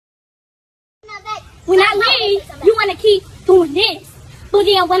When I leave, you want to keep doing this. But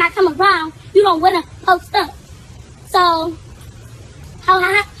then when I come around, you don't want to post up. So, how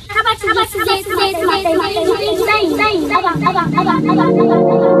about you just suggest my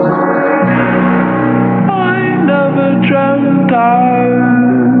I never dreamt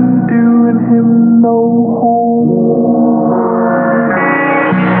I'd doing him no harm.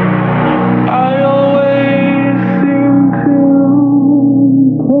 I always seem to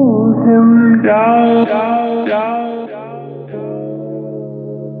pull him down.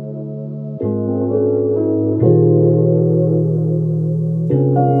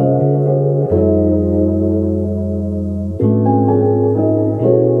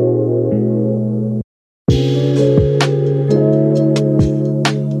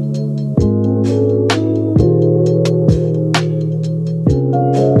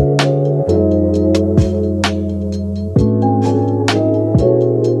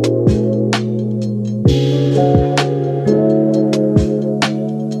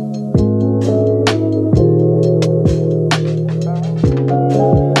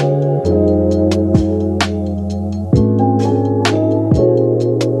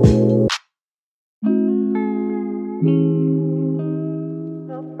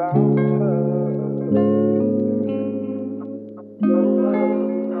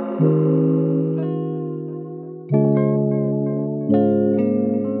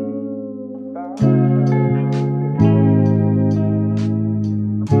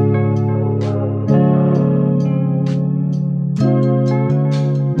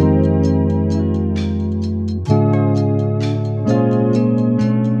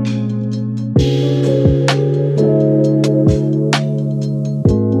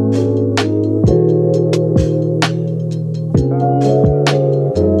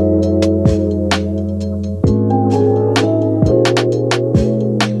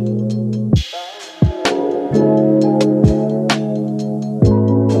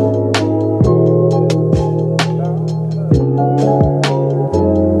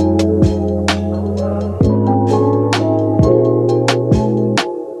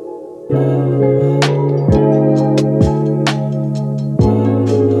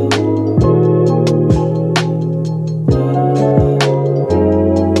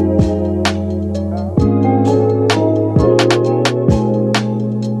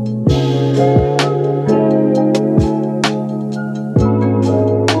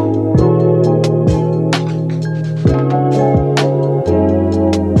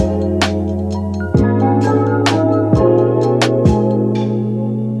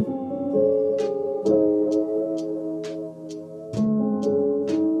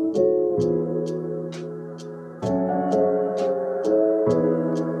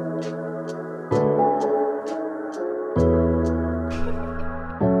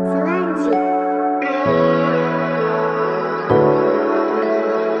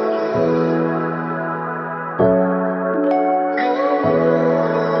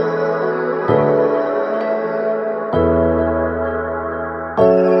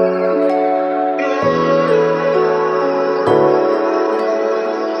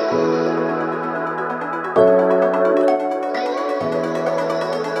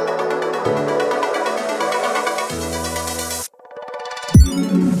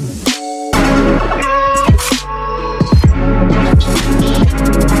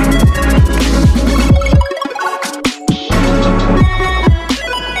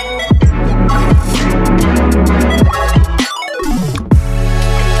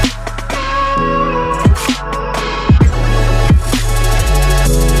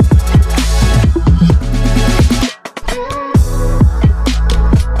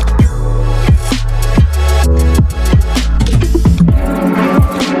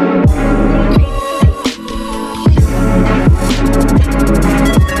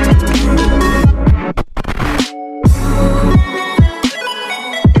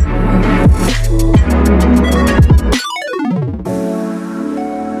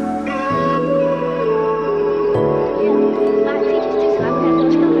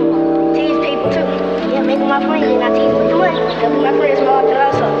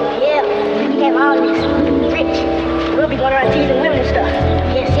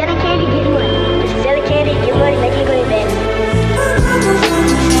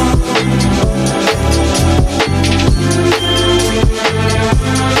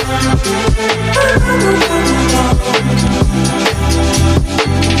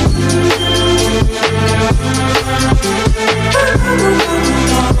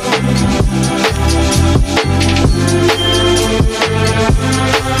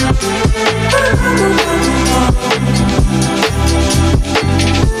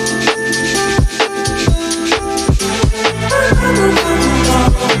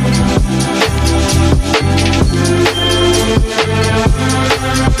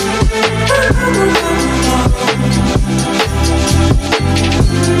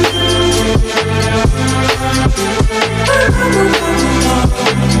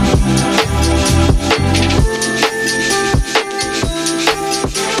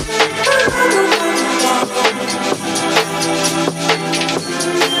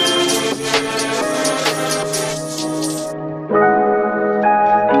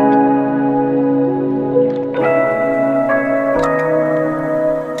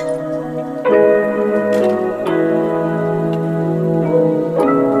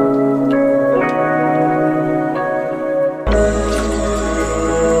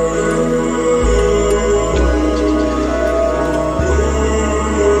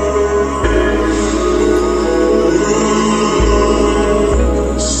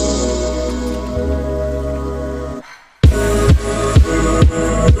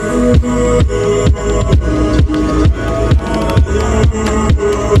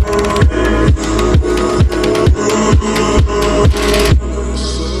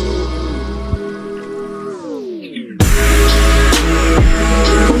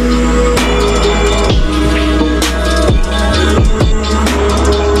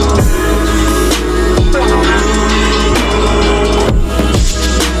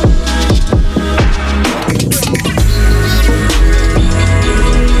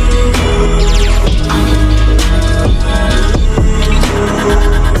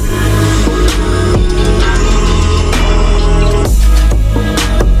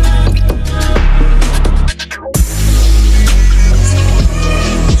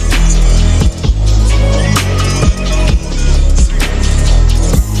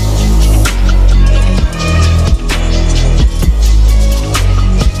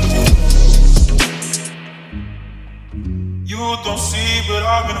 don't see, but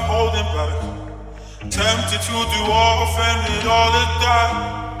I've been holding back. Tempted to do all, offended all of that.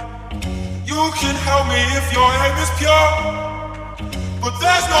 You can help me if your aim is pure, but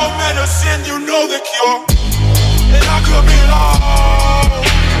there's no medicine, you know the cure. And I could be lost,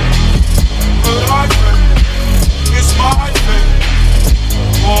 but I think it's my fate.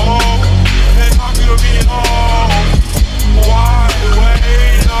 Oh, and I could be lost. Why wait?